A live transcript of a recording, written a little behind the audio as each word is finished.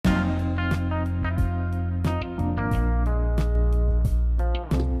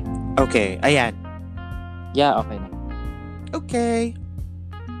Okay, ayan. Yeah, okay na. Okay.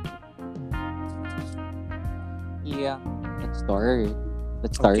 Yeah, let's start.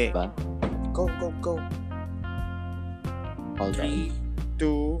 Let's start Okay. ba? Go. Hold on. 3,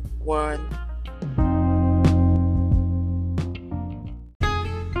 2, 1.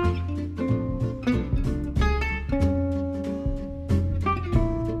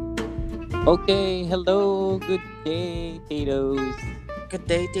 Okay, hello, good day, Tatos. Good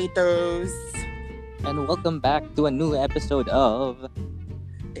day, Tatos. And welcome back to a new episode of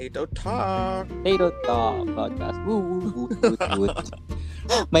Tato Talk. Tato Talk Podcast. Woo.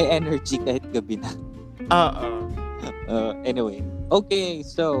 May energy kahit gabi na. Anyway, okay,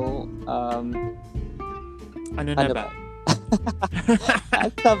 so, Ano na ba?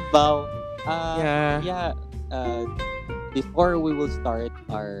 At sabaw. Yeah. Before we will start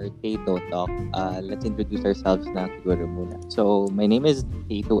our Tato Talk, let's introduce ourselves na siguro muna. So, my name is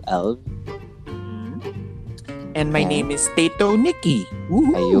Tato Elv. And my name is Tato Nikki.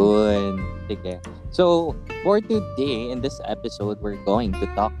 Woohoo! Ayun. Sige. So, for today, in this episode, we're going to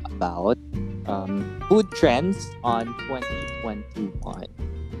talk about food trends on 2021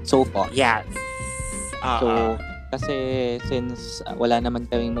 so far. Yes. So, kasi since wala naman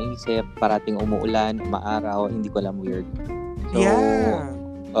kaming maisip, parating umuulan, umaaraw, hindi ko alam weird. So, yeah.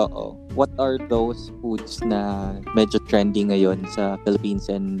 What are those foods na medyo trending ngayon sa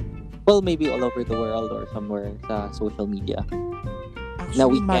Philippines and well, maybe all over the world or somewhere sa social media? Actually, na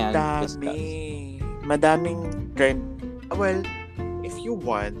we can discuss. Madaming trend. Well, if you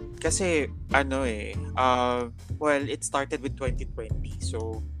want, kasi well, it started with 2020.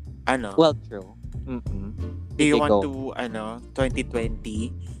 So, Well, true. Mm-mm. Do you want go. to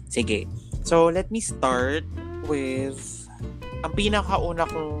 2020? Sige. So, let me start with ang pinakauna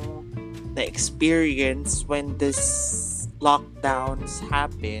kong na-experience when this lockdowns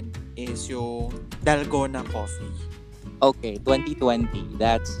happened is yung Dalgona coffee. Okay, 2020.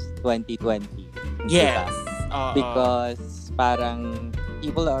 That's 2020. Yes. Because parang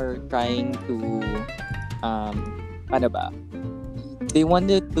people are trying to ano ba? They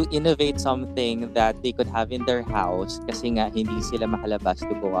wanted to innovate something that they could have in their house kasi nga hindi sila makalabas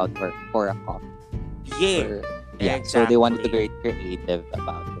to go out for a coffee. Yeah. Exactly. So they wanted to be creative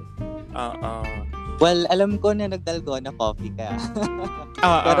about it. Well, alam ko na nagdalgona coffee kaya.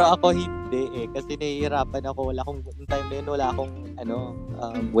 Pero ako hindi kasi nahihirapan ako. Wala akong time na yun, wala akong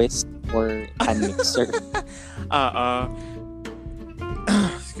whisk or hand mixer.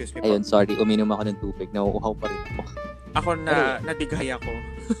 Excuse me. Ayun, sorry. Uminom ako ng tubig. Nauuhaw pa rin ako. Ako nadigay ako.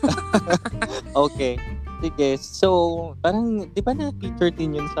 Okay. Sige. So, parang, di ba na-feature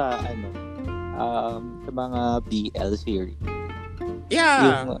din yun sa, sa mga BL series?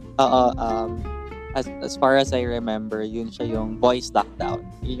 Yeah. Yung, as far as I remember, yun siya yung Boys Lockdown.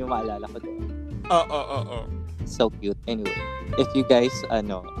 Yun yung maalala ko doon. So cute. Anyway, if you guys,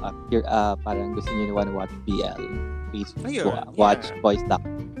 you're, parang gusto nyo wanna watch BL, please watch Boys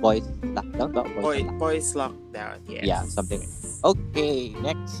Lockdown. Boys Lockdown, yes. Yeah, something. Okay,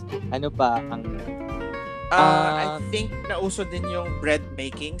 next. Ano ba ang... I think nauso din yung bread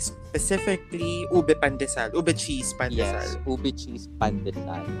making, specifically ube pandesal, ube cheese pandesal. Yes, ube cheese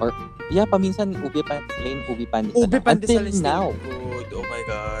pandesal. Or, paminsan plain ube pandesal. Ube pandesal Until is now. Good. Oh my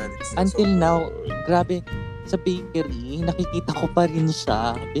God. Until now, grabe, sa bakery, nakikita ko pa rin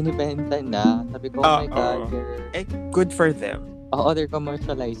siya. Binibenta na. Sabi ko, oh my God. Good for them. They're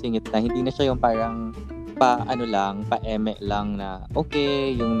commercializing it na. Hindi na siya yung parang pa-eme lang na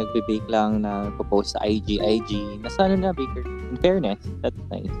okay, yung nagbe-bake lang na post sa IG. Nasa na baker. In fairness, that's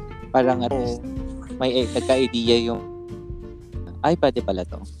nice. Parang at least may nagka-idea yung pwede pala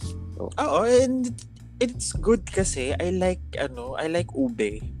to. So, and it's good kasi I like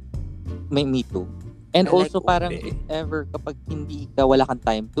ube. Me too. And I also like parang ube. if ever kapag wala kang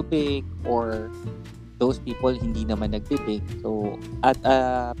time to bake or those people hindi naman nagbe-bake. So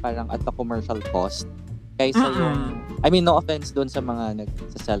parang at a commercial cost kaysa yung, no offense doon sa mga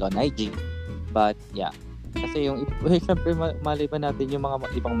nagsasell on IG, but yeah, kasi yung syempre malay ba natin yung mga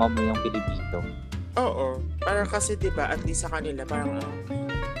ibang mamayang Pilipino. Parang kasi diba at least sa kanila parang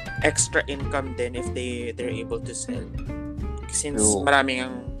extra income din if they're able to sell since maraming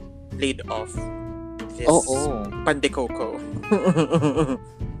ang laid off this pandekoko.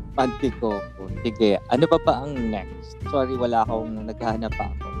 Pandekoko. Sige, ano pa ang next? Sorry, wala akong naghahanap pa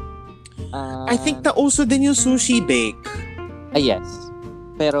ako. I think nauso din yung sushi bake. Yes.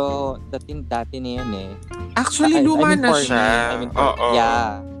 Pero dati na yan eh. Actually, luma na siya.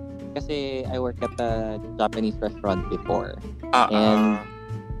 Yeah. Kasi I work at a Japanese restaurant before. And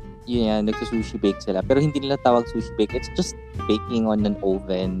nagsusushi bake sila. Pero hindi nila tawag sushi bake. It's just baking on an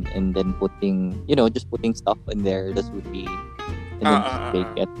oven and then putting, just putting stuff in there, the sushi, and then just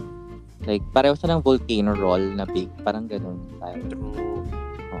bake it. Like, pareho siya ng volcano roll na bake. Parang ganun tayo. True.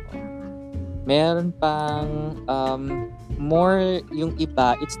 Oo. Meron pang more yung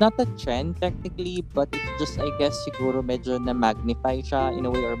iba. It's not a trend technically, but it's just, I guess, siguro medyo na-magnify siya in a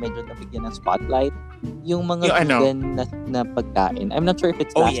way or medyo nabigyan ng spotlight. Yung mga vegan na pagkain. I'm not sure if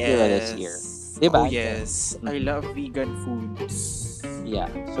it's last year or this year. Diba? Oh, yes. I love vegan foods.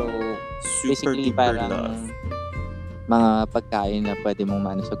 Yeah. So, Super basically, duper parang love. mga pagkain na pwede mong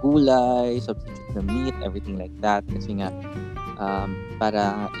maano sa gulay, substitute na meat, everything like that. Kasi nga,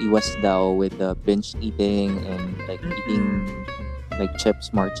 para iwas daw with the binge eating and like eating like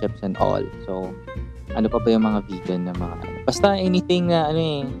more chips and all. So, ano pa ba yung mga vegan na mga ano? Basta anything na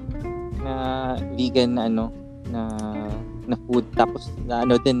na vegan na na food. Tapos na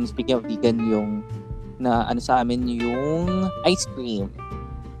din, speaking of vegan, yung na sa amin yung ice cream.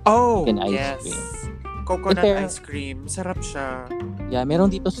 Oh, vegan ice yes. Cream. Coconut ice cream. Sarap siya. Yeah, meron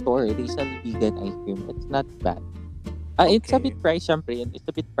dito store. They sell vegan ice cream. It's not bad. It's a bit pricey, syempre. It's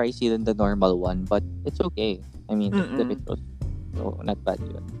a bit pricey than the normal one, but it's okay. I mean, it's delicious. So, not bad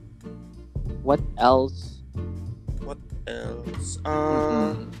yun. What else?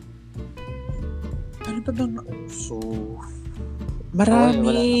 Ano ba bang nauso?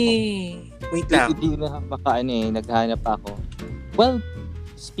 Marami. Wait lang. Hindi na naghahanap ako. Well,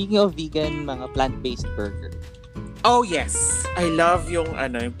 speaking of vegan, mga plant-based burger. Oh, yes. I love yung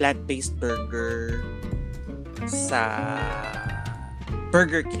plant-based burger sa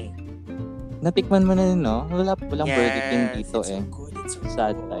Burger King. Natikman mo na yun, no? Walang Burger King dito it's so good. It's so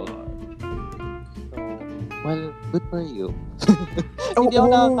sad good. life. So, well, good for you. Hindi ako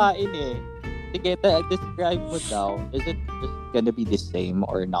nakakain eh. Sige, describe mo daw. Is it just gonna be the same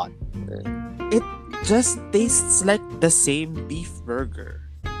or not? It just tastes like the same beef burger.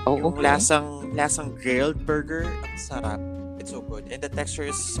 Oh, yung okay. lasang grilled burger, ang sarap. It's so good. And the texture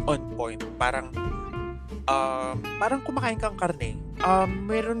is on point. Parang kumakain kang karne.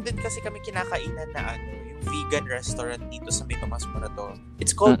 Meron din kasi kami kinakainan na yung vegan restaurant dito sa May Tomas Morato.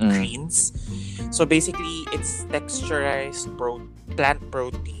 It's called Greens. So basically, it's texturized plant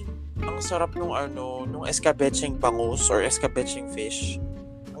protein. Ang sarap nung escabecheng bangus or escabecheng fish.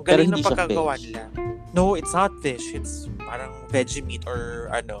 Ang galing ng pagkagawa nila. No, it's not fish. It's parang veggie meat or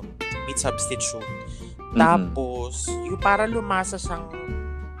meat substitute. Tapos, yung para lumasa siyang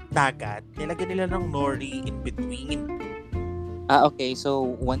dagat, nilagyan nila ng nori in between. Okay.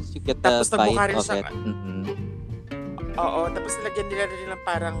 So, once you get the bite of it. Oo, tapos nilagyan nila rin ng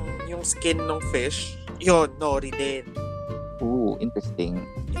parang yung skin ng fish. Yun, nori din. Ooh, interesting.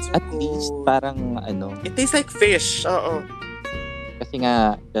 So at least, parang It tastes like fish, oo. Kasi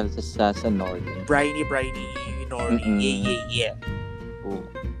nga, dahil sa nori. Briny, nori. Yeah. Ooh.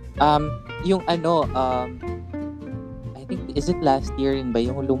 Yung I think, is it last year rin ba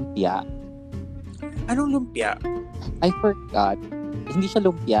yung lumpia? Anong lumpia? I forgot. Hindi siya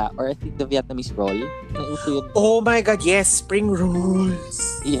lumpia, or I think the Vietnamese roll. Nauso yun. Oh my God, yes! Spring rolls!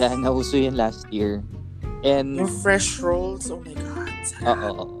 Yeah, nauso yun last year. And yung fresh rolls, oh my God.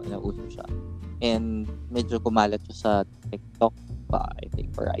 Oo, nauso siya. And medyo kumalat siya sa TikTok pa, I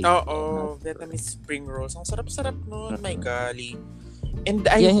think, or IG. Oo, Vietnamese spring rolls. Ang sarap-sarap nun, my golly. And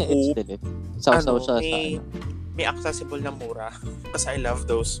I hope may accessible na mura. Kasi I love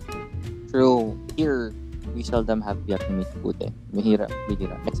those. True. Here, we seldom have Vietnamese food eh. Bihira.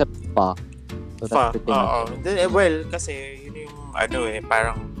 Except pho. So that's the thing. Well, kasi yun yung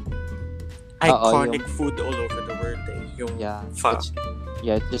parang iconic food all over the world eh. Yung pho.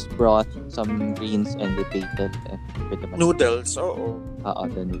 It's just broth, some greens, and the bacon. Noodles, oo.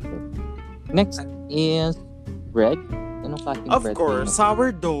 The noodles. Next is bread. Anong klaseng bread? Of course,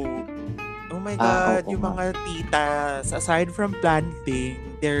 sourdough. Oh my God, yung mga titas, aside from planting,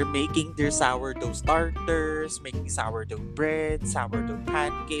 they're making their sourdough starters, making sourdough bread, sourdough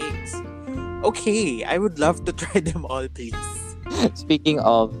pancakes. Okay, I would love to try them all, please. Speaking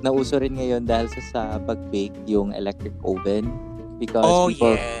of, nauso rin ngayon dahil sa pag-bake yung electric oven because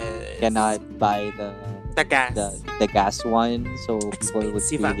people cannot buy the gas one, so people would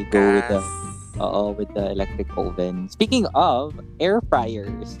really go with the electric oven. Speaking of air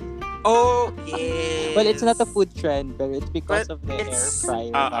fryers. Oh, yes. Well, it's not a food trend, but it's because of the air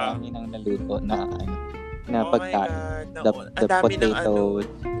fryer marami nang naluto na pagkain. The potatoes.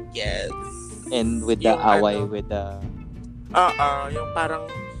 Yes. And with the away with the yung parang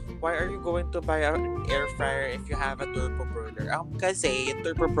why are you going to buy an air fryer if you have a turbo broiler? Kasi yung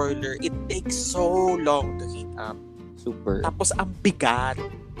turbo broiler, it takes so long to heat up. Super. Tapos ang bigat.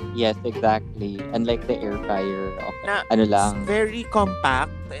 Yes, exactly. Unlike the air fryer, Na ano it's lang. very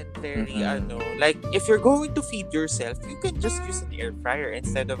compact and very like if you're going to feed yourself, you can just use an air fryer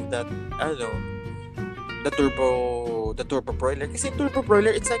instead of that the turbo broiler. Kasi turbo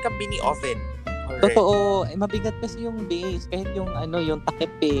broiler, it's like a mini oven. Already. Totoo, mabigat kasi yung base, kahit yung yung takip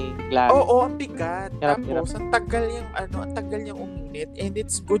glass. Oo, ang bigat. Hirap. Tapos ang tagal niyang uminit, and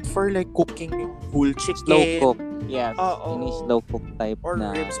it's good for like cooking yung whole chicken. Slow cook. Yes. Oo. Any slow cook type Or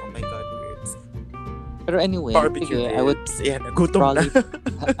na. ribs. Oh my God, ribs. Pero anyway, Barbecue sige, ribs. Gutom probably, na.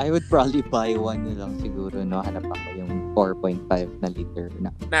 I would probably buy one na lang siguro, no? Hanap ako yung 4.5 na liter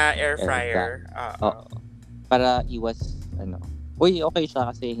na. Na air fryer. Oo. Para iwas, Uy, okay siya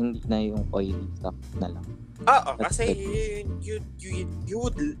kasi hindi na yung oily stuff na lang. Oo, kasi you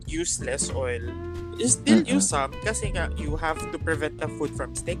would use less oil. You still use some kasi nga you have to prevent the food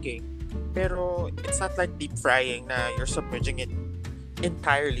from sticking. Pero it's not like deep frying na you're submerging it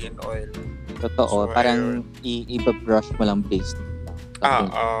entirely in oil. Totoo, So, parang i-brush mo lang base.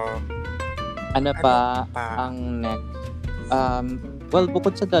 Ano pa ang next? Well,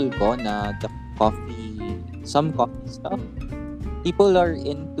 bukod sa dalgona, the some coffee stuff, people are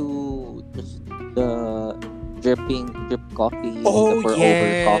into just the drip coffee, the pour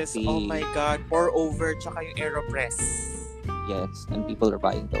over coffee. Oh my God, pour over tsaka yung AeroPress. Yes, and people are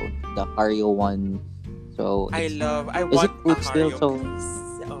buying those, the Hario one. So I is want it good a still? Hario, So please.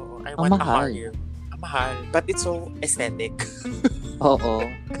 I want a Hario. Mahal, but it's so aesthetic. oo.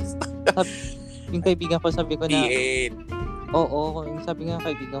 Yung kaibigan ko, sabi ko na, D8. oo, yung sabi nga ng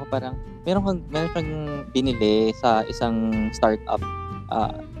kaibigan ko, parang meron siyang binili sa isang startup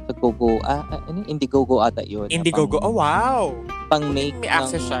sa Gogo, Indiegogo ata yun. Indiegogo, wow! Pang-make May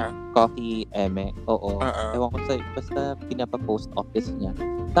access ng siya. coffee, oo. Ewan ko basta pinapa-post office niya.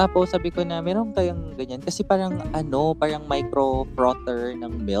 Tapos sabi ko na, meron kayang ganyan. Kasi parang micro-frother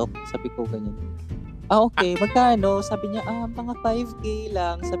ng milk. Sabi ko ganyan. Okay. Magkano? Sabi niya, mga 5K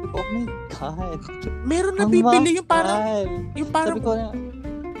lang. Sabi ko, oh my God. Meron na bibili yung parang, sabi ko na,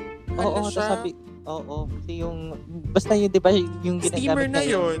 oo, sabi, oo. Kasi basta yun, di ba, yung ginagamit steamer na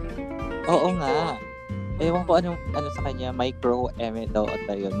yun. Oo nga. Ewan ko ano sa kanya, micro daw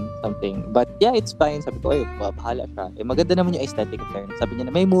ata yun, something. But yeah, it's fine. Sabi ko, bahala siya. Maganda naman yung aesthetic term. Sabi niya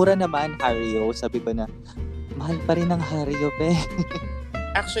na, may mura naman, Hario. Sabi ko na, mahal pa rin ang Hario, pe.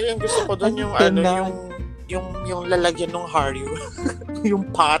 Actually, ang gusto ko doon yung yung lalagyan ng Hario. Yung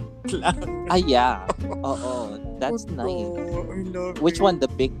pot lang. Yeah. Oo. That's nice. I love Which it. one?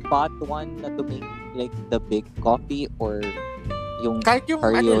 The big pot one na to make like the big coffee, or yung kahit yung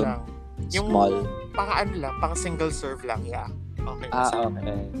Hario lang. Yung small? Pang single serve lang, yeah. Okay.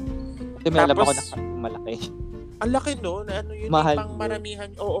 Okay. Kasi may alam ako na malaki. Ang laki no, na yun, mahal pang maramihan.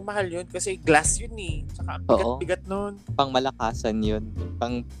 Oo, mahal yun kasi glass yun eh. Tsaka ang bigat-bigat nun. Pang malakasan yun.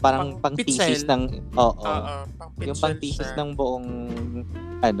 Parang pang thesis ng yung pang thesis ng buong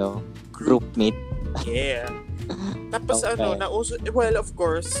groupmate. Yeah. Tapos nauso, well, of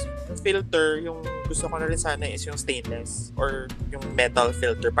course, filter, yung gusto ko na rin sana is yung stainless or yung metal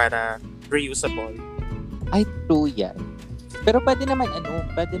filter para reusable. Ay, true yan. Pero pwede naman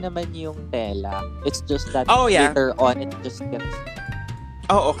yung tela. It's just that later on, it just gets...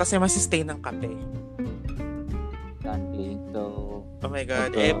 Oo, kasi masistain ng kape. Exactly. So... Oh my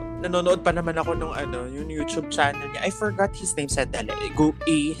God. Nanonood pa naman ako nung yung YouTube channel niya. I forgot his name. Go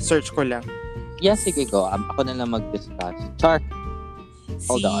i-search ko lang. Yeah, sige, go. Ako na lang mag-discuss. Char.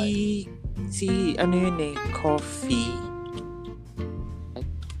 Hold on. Coffee.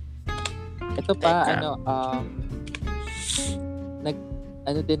 Ito pa,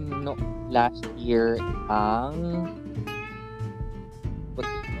 din last year ang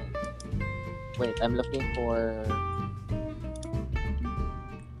wait, I'm looking for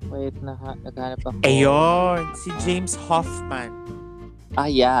naghanap ako. Ayun, si James Hoffman.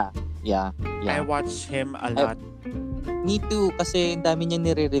 Yeah. I watch him a lot. Me too, kasi ang dami niya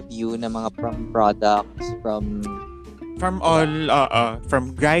nire-review ng mga products from all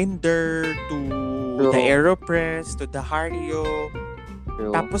from grinder to the AeroPress to the Hario.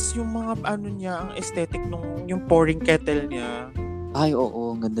 True. Tapos yung mga niya, ang aesthetic nung yung pouring kettle niya. Ay,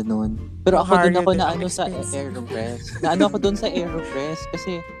 oo, ang ganda nun. Pero ako din ako na sa AeroPress. Ako doon sa AeroPress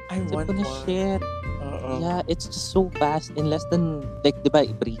kasi I want ko na more. Shit. Yeah, it's just so fast. In less than, like, di ba,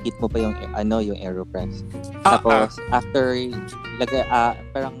 i-preheat mo pa yung AeroPress. Tapos, after,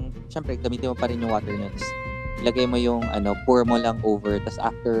 parang, syempre, gamitin mo pa rin yung water nets. Lagay mo yung, pour mo lang over. Tapos,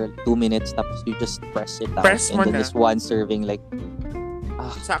 after 2 minutes, tapos you just press it out. And then it's one serving, like,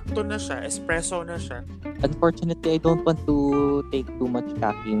 sakto na siya. Espresso na siya. Unfortunately, I don't want to take too much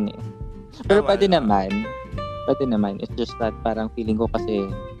caffeine. Pero pwede naman. Pwede naman. It's just that parang feeling ko kasi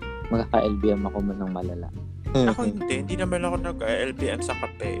magkaka-LBM ako mo ng malala. Ako hindi naman ako nag-LBM sa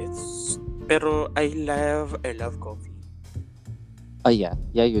kape. Pero I love coffee. Oh yeah,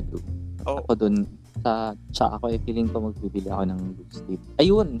 you do. Oh. Ako dun, sa ako feeling ko magbibili ako ng loose leaf.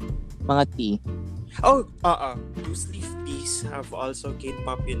 Ayun, mga tea. Oh, loose leaf teas have also gained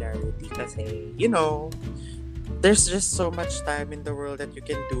popularity kasi, there's just so much time in the world that you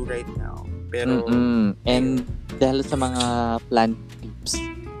can do right now. Pero, and dahil sa mga plant tips,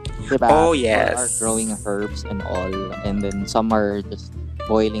 diba? Oh, yes. Are growing herbs and all, and then some are just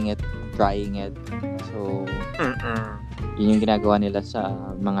boiling it, drying it. So, yun yung ginagawa nila sa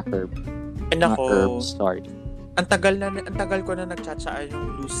mga herb. And mga herbs, sorry. Ang tagal ko na nagtsatsaa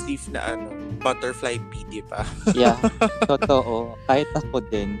yung loose leaf na butterfly pea, di ba? Yeah, totoo. Kahit ako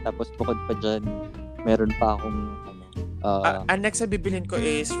din. Tapos bukod pa dyan, meron pa akong ang next na bibilin ko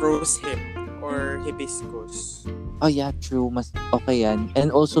is rose hip or hibiscus. Oh yeah, true. Mas okay yan. And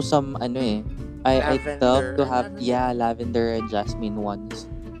also some I love to have lavender and jasmine ones.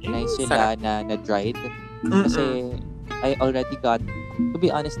 Nice sila na dried. Kasi I already got, to be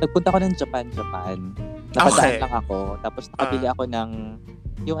honest, nagpunta ako ng Japan. Napadaan lang ako. Tapos nakabili ako ng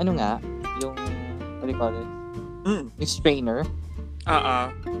yung yung what do you call it? Yung strainer.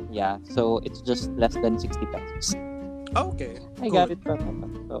 Yeah, so it's just less than 60 pesos. Okay. I got it from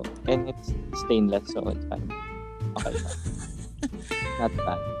Amazon. So, and it's stainless, so it's fine. Okay. Not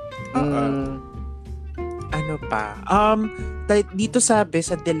bad. Ano pa? Dito sabi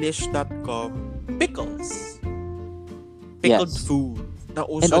sa delish.com, pickles. Pickled food. Na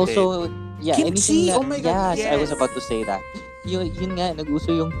uso and also, din. Kimchi! Oh my God, yes, I was about to say that. Yun nga,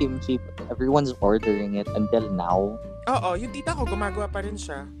 nag-uso yung kimchi. Everyone's ordering it until now. Oo, yung tita ko, gumagawa pa rin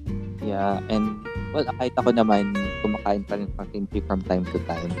siya. Yeah, and well, kahit ako naman, kumakain pa rin ng kimchi from time to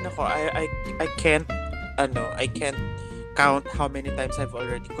time. Nako, I can't count how many times I've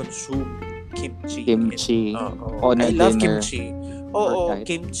already consumed kimchi. On I love dinner. kimchi. Oo,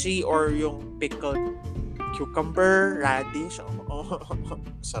 kimchi or yung pickled cucumber, radish.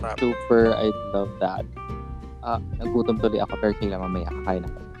 Sarap. Super, I love that. Nagutom tuloy ako pero kailan mamaya kakain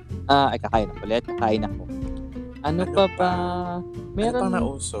ako. Kakain ako. Ano pa ba? Meron pang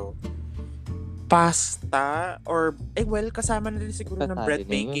nauso? Pasta or kasama na rin siguro ng bread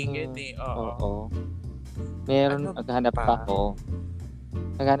baking yun eh. Oo. Meron, naghahanap pa ako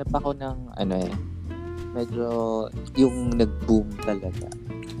ng medyo yung nag-boom talaga.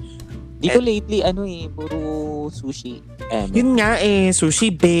 Dito lately puro sushi. Yun nga sushi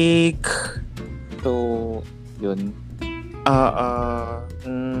bake. So, yun.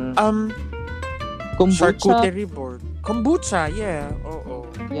 Kombucha. Charcuterie board. Kombucha, yeah. Oo.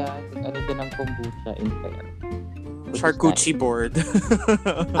 Yeah, din ang kombucha in fair. Charcuterie board.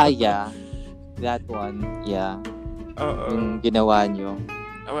 Yeah. That one, yeah. Yung ginawa nyo.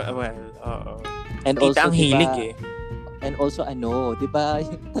 Well, oo. And Tita also, ang hilig eh. And also, di ba?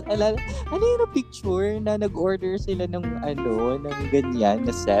 Ano yung picture na nag-order sila ng ganyan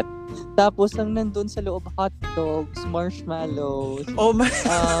na set? Tapos, ang nandun sa loob, hot dogs, marshmallows,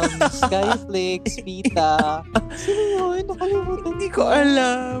 skyflakes, pita. Sino yun? Nakalimutan Hindi ko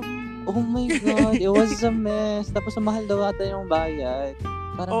alam. Oh my God, it was a mess. Tapos, mahal daw ata yung bayad.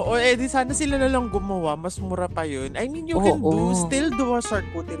 Di sana sila na lang gumawa. Mas mura pa yun. I mean, you can still do a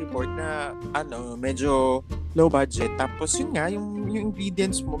charcuterie board na, medyo low budget. Tapos, yun nga, yung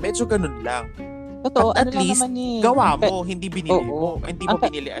ingredients mo, medyo ganun lang. Totoo, at least, gawa mo, hindi binili mo. Hindi mo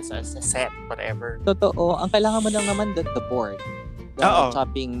binili as a set, whatever. Totoo. Ang kailangan mo lang naman the board. The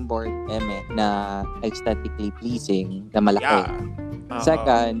chopping board, na aesthetically pleasing, na malaki. Yeah.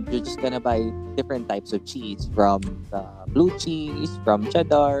 Second, you're just gonna buy different types of cheese from the blue cheese, from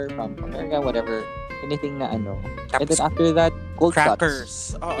cheddar, from American, whatever. Anything na Tapos, and then after that, cold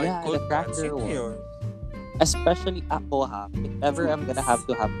crackers. cuts. The cracker one. Especially ako if ever I'm gonna have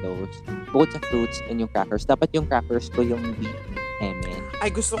to have those, both the fruits and yung crackers. Dapat yung crackers ko yung wheat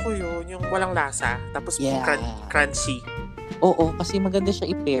Ay, gusto ko yun. Yung walang lasa. Tapos crunchy. Oo, kasi maganda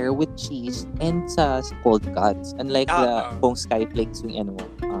siya i-pair with cheese and sa cold cuts. Unlike kung skyflakes yung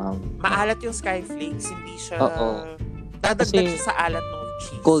maalat yung skyflakes. Hindi siya... Dadagdag siya sa alat ng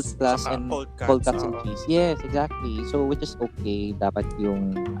cheese. Cold cuts and cheese. Yes, exactly. So, which is okay. Dapat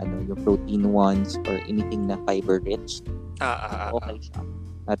yung protein ones or anything na fiber rich. Okay siya.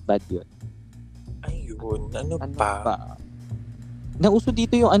 Not bad yun. Ayun. Ano pa? Nauso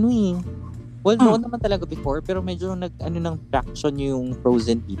dito yung well, noon naman talaga before, pero medyo ng traction yung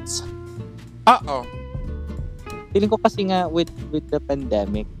frozen eats. Feeling ko kasi nga with the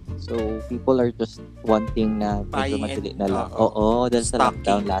pandemic, so people are just wanting na medyo madali na lang. Dahil sa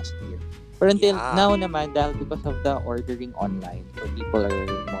lockdown last year. Pero until Yeah. now naman, dahil because of the ordering online, so people are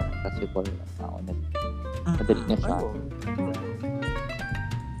more accessible now. Madali na siya.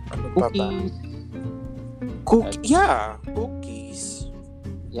 Ano pa ba? Cookies. Yeah, cookies.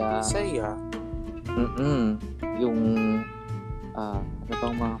 Yeah. Saya. Yung, ano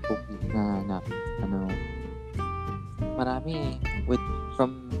bang mga cookies na marami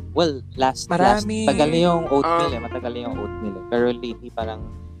last Marami. tagal na yung oatmeal matagal na yung oatmeal pero lately parang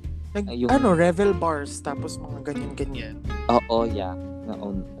Revel bars, tapos mga ganyan-ganyan. Oo, yeah.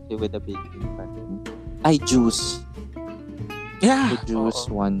 Kasi with the baking parang juice. Yeah. The juice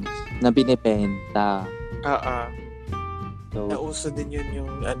ones na binibenta. So, nauso din yun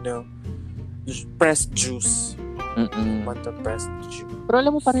yung pressed juice. Pressed juice. Pero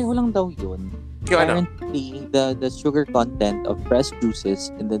alam mo, pareho lang daw yun. Currently, the sugar content of pressed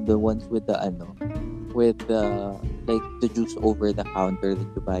juices and then the ones with the like the juice over the counter that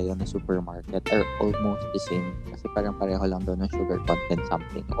you buy on the supermarket are almost the same. Kasi parang pareho lang daw ng sugar content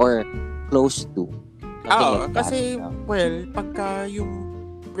something. Or close to. Kasi, pagka yung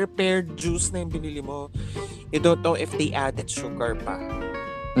prepared juice na yung binili mo, you don't know if they added sugar pa.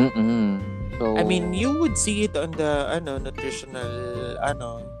 So, I mean, you would see it on the nutritional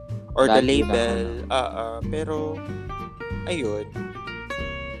or the label. Pero ayun.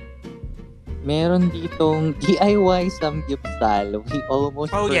 Meron ditong DIY samgyupsal. We almost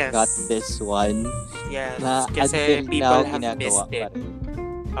forgot this one. Yes. Na kasi people have missed it.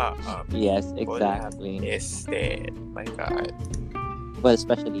 Yes, exactly. Missed it. My God. Well,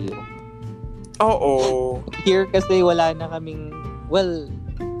 especially you. Oo. Here kasi wala na kaming,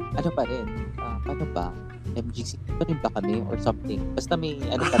 ano pa rin? Paano ba? MGC pa rin ba kami or something? Basta may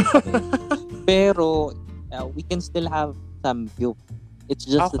pa rin kami. Pero, we can still have samgyup. It's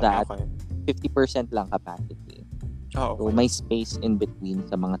just that 50% lang capacity. So, may space in between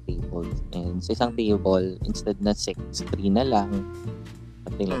sa mga tables. And sa isang table, instead na 6, 3 na lang.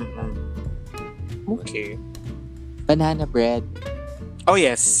 Something like that. Okay. Banana bread. Oh,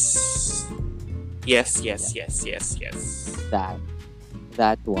 yes. Yes.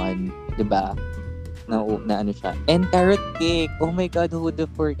 That one, diba? Na ano siya. And carrot cake. Oh my God, who would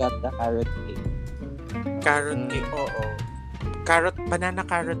have forgot the carrot cake? Carrot cake, oo. Banana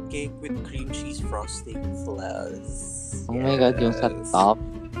carrot cake with cream cheese frosting plus. Oh my God, yung sa top.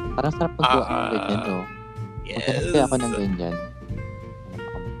 Parang sarap paggawa ng ganyan, no? Yes. Maghanap kaya ako ng ganyan.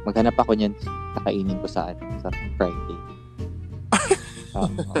 Maghanap ako niyan, kakainin ko sa Friday.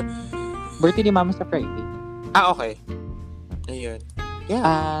 Birthday ni Mama sa Friday. Okay. Ayun.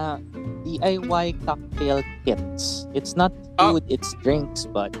 Yeah. DIY cocktail kits. It's not food, it's drinks,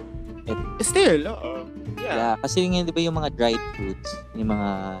 but still, yeah, kasi yung, di ba yung mga dried fruits, yung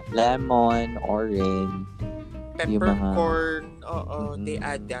mga lemon, orange, peppercorn, they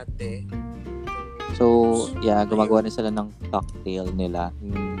add that eh. So, yeah, gumagawa rin sila ng cocktail nila.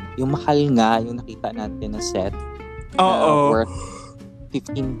 Yung mahal nga, yung nakita natin na set, worth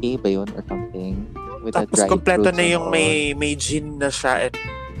 15K ba yun or something? With tapos dried kompleto fruits na yung may gin na siya at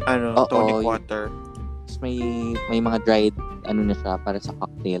tonic water. Tapos may mga dried na siya para sa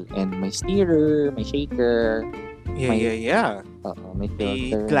cocktail and may stirrer, may shaker. Yeah. May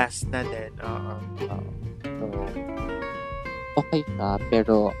filter. May glass na din. So, okay siya,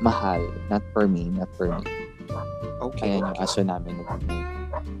 pero mahal. Not for me. Okay. Ayan yung aso namin.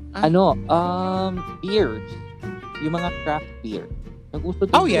 Beers. Yung mga craft beer. Nag-uso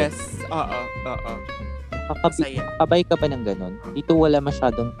din. Oh, yes. Kakabay ka ba ng ganun? Dito wala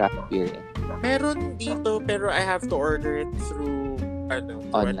masyadong craft beer. Meron dito, pero I have to order it through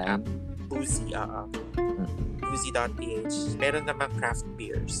online. An app. Boozy. Boozy.ph. Meron naman craft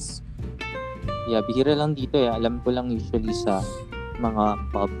beers. Yeah, bihira lang dito eh. Alam ko lang usually sa mga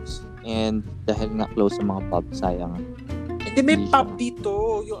pubs. And dahil nga close sa mga pubs, sayang. Hindi, may pub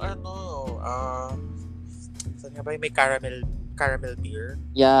dito. Yung saan nga ba? May caramel beer.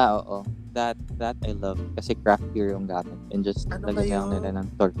 Yeah, oo. That I love. Kasi craft beer yung gamit. And just lalagyan nila ng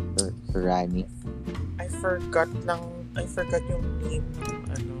Torani. I forgot yung name.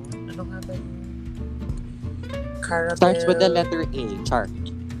 Ano nga ba yung caramel starts with the letter A, chart.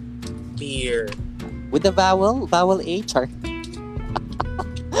 Beer. With the vowel A, chart.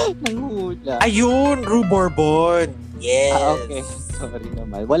 Nanghula. Ayun, Rue Bourbon. Yes. Okay. Sorry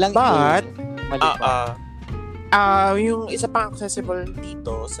naman. Walang But, mali pa. yung isa pang accessible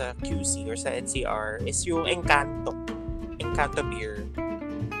dito sa QC or sa NCR is yung Encanto beer.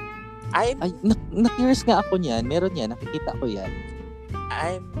 Na-curious nga ako niyan. Meron yan. Nakikita ko yan.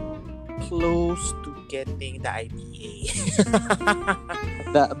 I'm close to getting the IPA.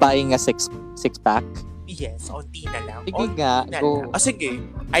 Buying a six-pack? Yes, onti na lang. Sige Onti nga, na go. lang. Sige.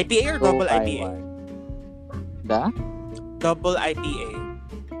 IPA or Go, double IPA? Taiwan. Da? Double IPA.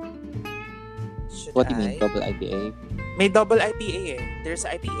 Should What do you I? mean, double IPA? May double IPA eh. There's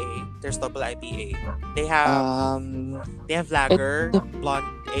IPA, there's double IPA. They have lager, blonde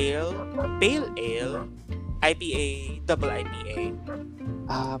ale, pale ale, IPA, double IPA.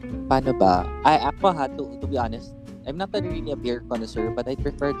 Paano ba? To be honest, I'm not really a beer connoisseur, but I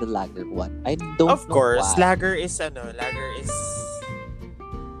prefer the lager one. I don't Of know course, why. lager is a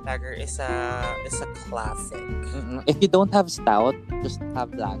classic. If you don't have stout, just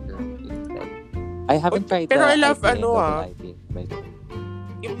have lager instead. I haven't tried Pero the I love IPA and double ah. IPA.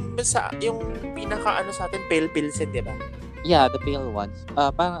 But Yung pinaka sa atin, pale pilsen, di ba? yeah, the pale ones.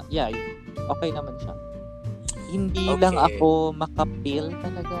 Parang, yeah, okay naman siya. Hindi lang Okay. ako makapil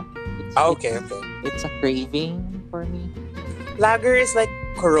talaga. Okay. It's a craving for me. Lager is like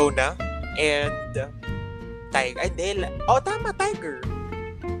Corona and Tiger. Tama, Tiger.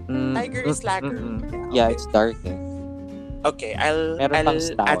 Tiger is lager. Yeah, Okay. it's dark eh. Okay, I'll Meron pang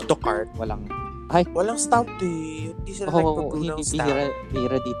stout. add to cart. Walang stout eh. Hindi sila nagpapro ng stout.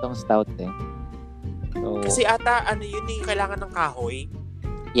 bihira dito ang stout eh. So, Kasi ata, yun eh, kailangan ng kahoy.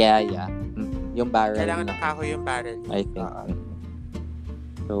 yeah. Yung barrel. Kailangan ng lang, kahoy yung barrel. I think.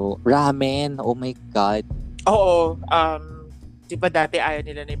 So, ramen. Oh my God. Oo. Di ba dati ayaw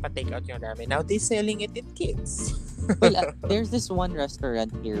nila na ipa-take out yung ramen? Now they're selling it in kits. Well, there's this one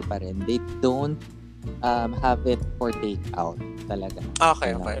restaurant here pa rin. They don't have it for takeout talaga.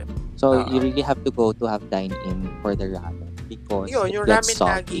 Okay. So, you really have to go to have dine-in for the ramen because Yun, it yung gets ramen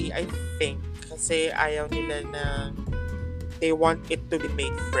soggy. nagi, I think, kasi ayaw nila na they want it to be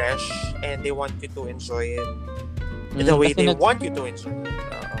made fresh and they want you to enjoy it the way Kasi they want you to enjoy it.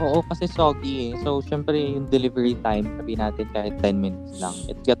 Oo, kasi soggy eh. So, syempre, yung delivery time, sabihin natin kahit 10 minutes lang.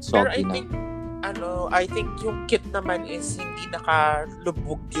 It gets Pero soggy na. I think yung kit naman is hindi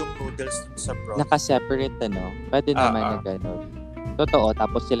nakalubog yung noodles dun sa broth. Naka-separate, Pwede naman na gano'n. Totoo.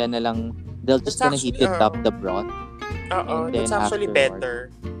 Tapos sila na lang, they'll just That's gonna heat it up the broth. Oo, and then that's actually afterward. better.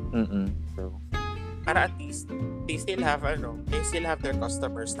 So, Para at least they still have their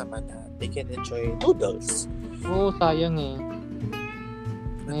customers naman na they can enjoy noodles. oo, sayang eh.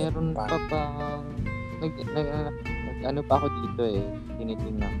 Meron pa? pa bang ano pa ako dito eh.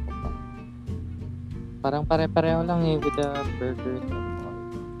 Tinitingnan ko pa. Parang pare-pareho lang eh with the burgers and all.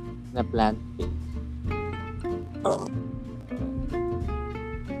 Na plant-based.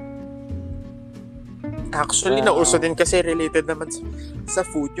 Actually, nauso din kasi related naman sa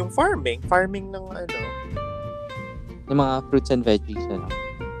food, yung farming ng Yung mga fruits and veggies,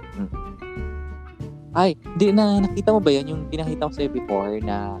 Ay, nakita mo ba yun? Yung pinakita ko sa'yo before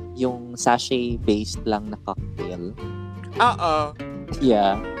na yung sachet-based lang na cocktail. Oo.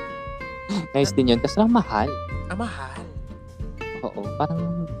 Yeah. Nice din yun. Kasi lang mahal. Mahal. Oo.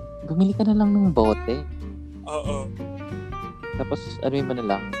 Parang bumili ka na lang ng bote. Oo. Tapos, mo na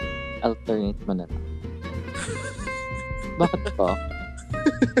lang, alternate mo na lang. Bakit ba?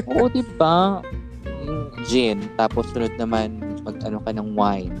 Oo, diba? Yung gin, tapos sunod naman mag-ano ka ng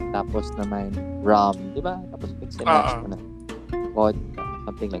wine, tapos naman rum, diba? Tapos mix and match mo na. Vodka,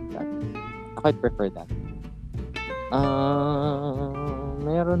 something like that. I prefer that.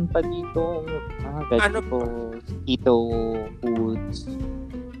 Meron pa dito vegetables, keto foods.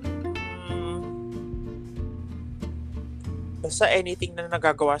 Basta anything na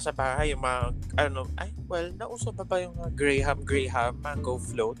nagagawa sa bahay, yung mga, nauso pa ba yung Graham, mango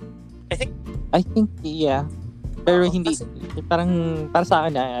float? I think, yeah. Pero hindi, kasi, parang, para sa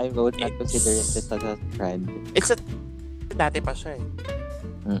akin, I would not consider it as a trend. Dati pa siya eh.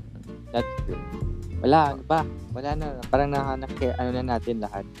 That's true. Wala na. Parang na natin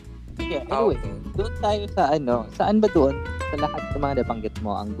lahat. Okay, anyway, doon tayo sa saan ba doon, sa lahat ng mga nabanggit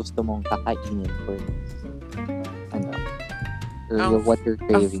mo, ang gusto mong kakainin for or what you're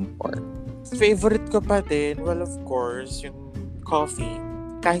craving for? Favorite ko pa din, well, of course, yung coffee.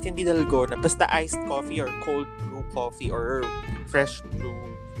 Kahit hindi dalgona, basta iced coffee or cold brew coffee or fresh brew.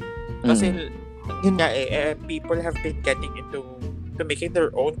 Kasi, yun nga people have been getting into making their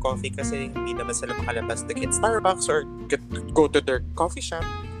own coffee kasi hindi naman sila makalabas to get Starbucks or go to their coffee shop.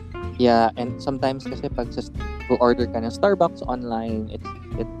 Yeah, and sometimes kasi pag order ka ng Starbucks online,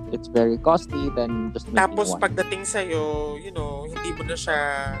 it's very costly than just making Tapos one. pagdating sa'yo, hindi mo na siya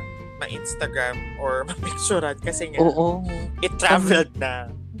ma-Instagram or ma-picturean kasi nga it traveled na.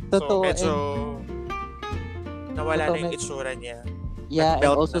 Totoo. So medyo nawala na yung itsura niya. Yeah, and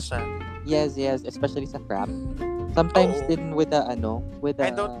Nag-melt also na siya. yes, especially sa frap. Sometimes din with the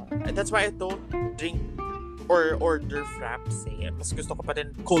that's why I don't drink or order fraps eh. Mas gusto ko pa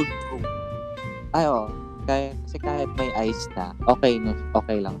rin cold brew. Ay, oo. Kasi kahit may ice na, okay lang.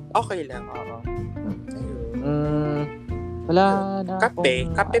 Okay lang, oo. Mm. Ayun. Wala na Kape.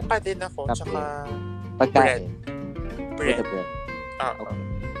 akong, Kape pa din ako. kape. Tsaka Pagkain. With bread. the bread. Oo. Okay.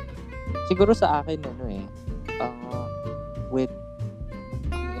 Siguro sa akin, with,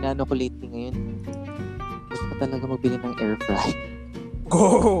 inano ko lately ngayon, gusto ko talaga magbili ng air fry.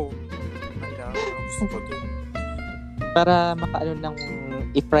 Go! Wala. Gusto ko din. Para makaano ng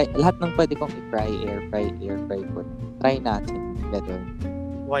i-fry, lahat ng pwede kong i-fry, air fry ko. Try natin. Better.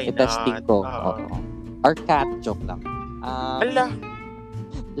 Why not? I-testing ko. Oo. Oo. Or cat, joke lang. Ala.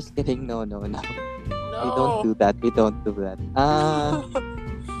 Just kidding, no. No. We don't do that.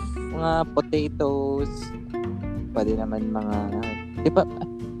 Mga potatoes, pwede naman mga, di ba?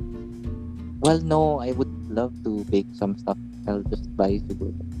 Well, no, I would love to bake some stuff. I'll just buy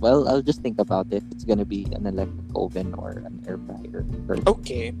siguro. Well, I'll just think about it. It's gonna be an electric oven or an air fryer first.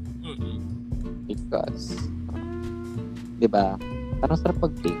 Okay. Because, di ba? Parang sarap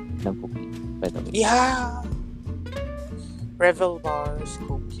mag-bake ng cookies. By the way. Yeah. Revel bars,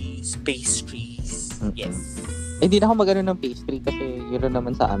 cookies, pastries. Mm-mm. Yes. Hindi na ako magano ng pastry kasi yun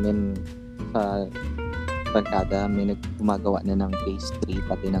naman sa amin sa barkada may gumagawa na ng pastry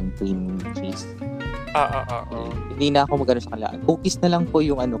pati ng cream cheese. Oo. Hindi na ako magano sa kanila. Cookies na lang po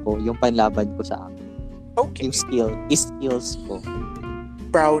yung yung panlaban ko sa akin. Okay. Yung skills ko.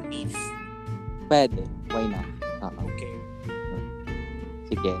 Brownies. Pwede. Why not? Okay.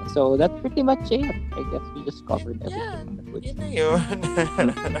 Sige. So, that's pretty much it. I guess we just covered everything on the food. Yun na yun.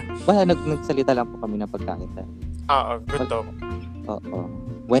 Wala, nagsalita lang po kami ng pagkain tayo. Oo, gutom. Oo.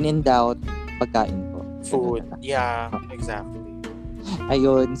 When in doubt, pagkain po. Food. Yeah, exactly.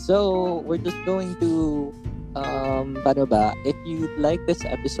 Ayun. So, we're just going to paano ba? If you like this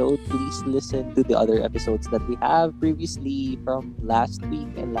episode, please listen to the other episodes that we have previously from last week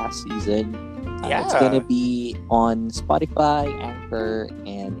and last season. It's gonna be on Spotify, Anchor,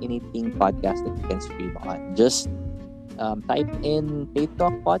 and anything podcast that you can stream on. Just type in Tate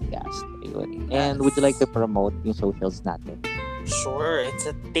Talk Podcast. Ayun. And would you like to promote yung socials natin? Sure. It's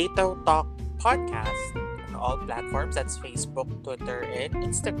a Tato Talk podcast on all platforms. That's Facebook, Twitter, and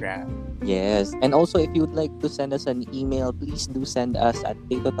Instagram. Yes. And also, if you'd like to send us an email, please do send us at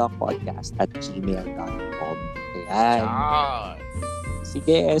tatotalkpodcast@gmail.com. Ayan. Yes.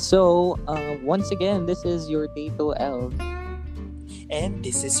 Sige. So, once again, this is your Tato Elf. And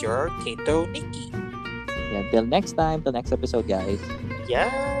this is your Tato Nikki. Yeah, till next time, till next episode, guys.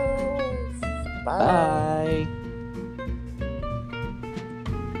 Yes. Bye. Bye.